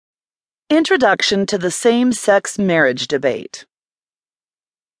Introduction to the Same-Sex Marriage Debate.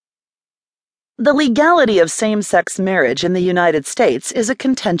 The legality of same-sex marriage in the United States is a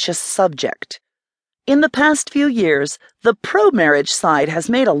contentious subject. In the past few years, the pro-marriage side has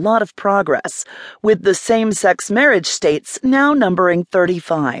made a lot of progress, with the same-sex marriage states now numbering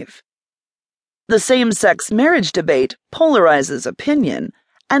 35. The same-sex marriage debate polarizes opinion,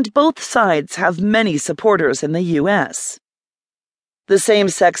 and both sides have many supporters in the U.S. The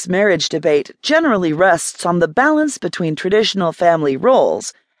same-sex marriage debate generally rests on the balance between traditional family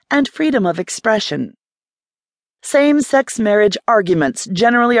roles and freedom of expression. Same-sex marriage arguments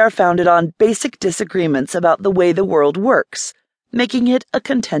generally are founded on basic disagreements about the way the world works, making it a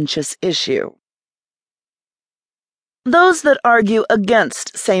contentious issue. Those that argue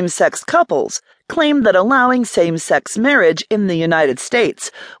against same-sex couples claim that allowing same-sex marriage in the United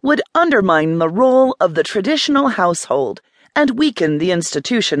States would undermine the role of the traditional household and weaken the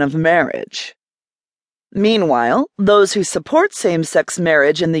institution of marriage. Meanwhile, those who support same-sex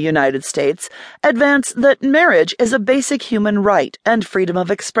marriage in the United States advance that marriage is a basic human right and freedom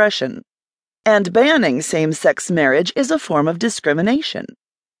of expression, and banning same-sex marriage is a form of discrimination.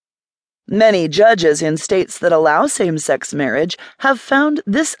 Many judges in states that allow same-sex marriage have found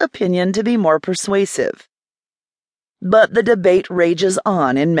this opinion to be more persuasive. But the debate rages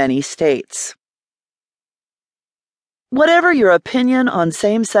on in many states. Whatever your opinion on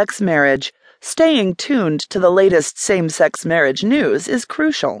same-sex marriage, staying tuned to the latest same-sex marriage news is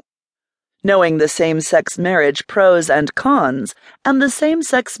crucial. Knowing the same-sex marriage pros and cons and the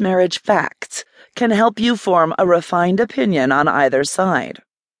same-sex marriage facts can help you form a refined opinion on either side.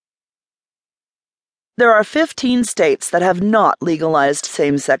 There are 15 states that have not legalized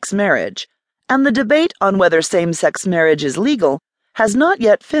same-sex marriage, and the debate on whether same-sex marriage is legal has not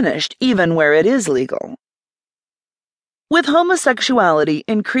yet finished even where it is legal. With homosexuality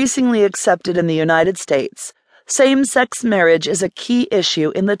increasingly accepted in the United States, same-sex marriage is a key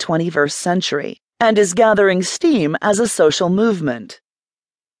issue in the 21st century and is gathering steam as a social movement.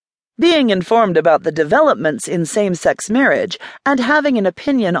 Being informed about the developments in same-sex marriage and having an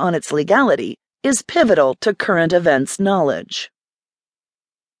opinion on its legality is pivotal to current events knowledge.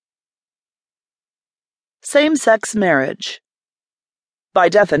 Same-sex marriage. By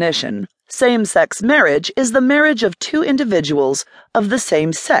definition, same-sex marriage is the marriage of two individuals of the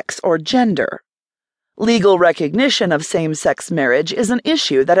same sex or gender. Legal recognition of same-sex marriage is an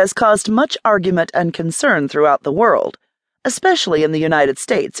issue that has caused much argument and concern throughout the world, especially in the United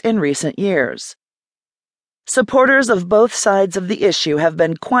States in recent years. Supporters of both sides of the issue have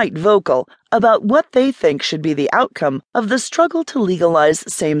been quite vocal about what they think should be the outcome of the struggle to legalize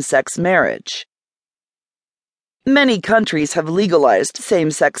same-sex marriage. Many countries have legalized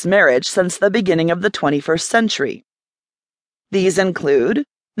same-sex marriage since the beginning of the 21st century. These include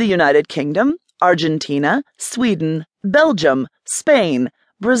the United Kingdom, Argentina, Sweden, Belgium, Spain,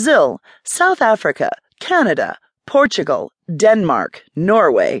 Brazil, South Africa, Canada, Portugal, Denmark,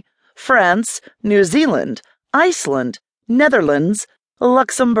 Norway, France, New Zealand, Iceland, Netherlands,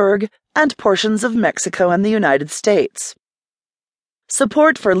 Luxembourg, and portions of Mexico and the United States.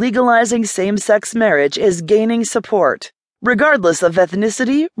 Support for legalizing same-sex marriage is gaining support, regardless of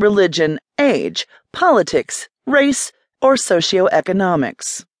ethnicity, religion, age, politics, race, or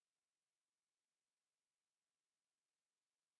socioeconomics.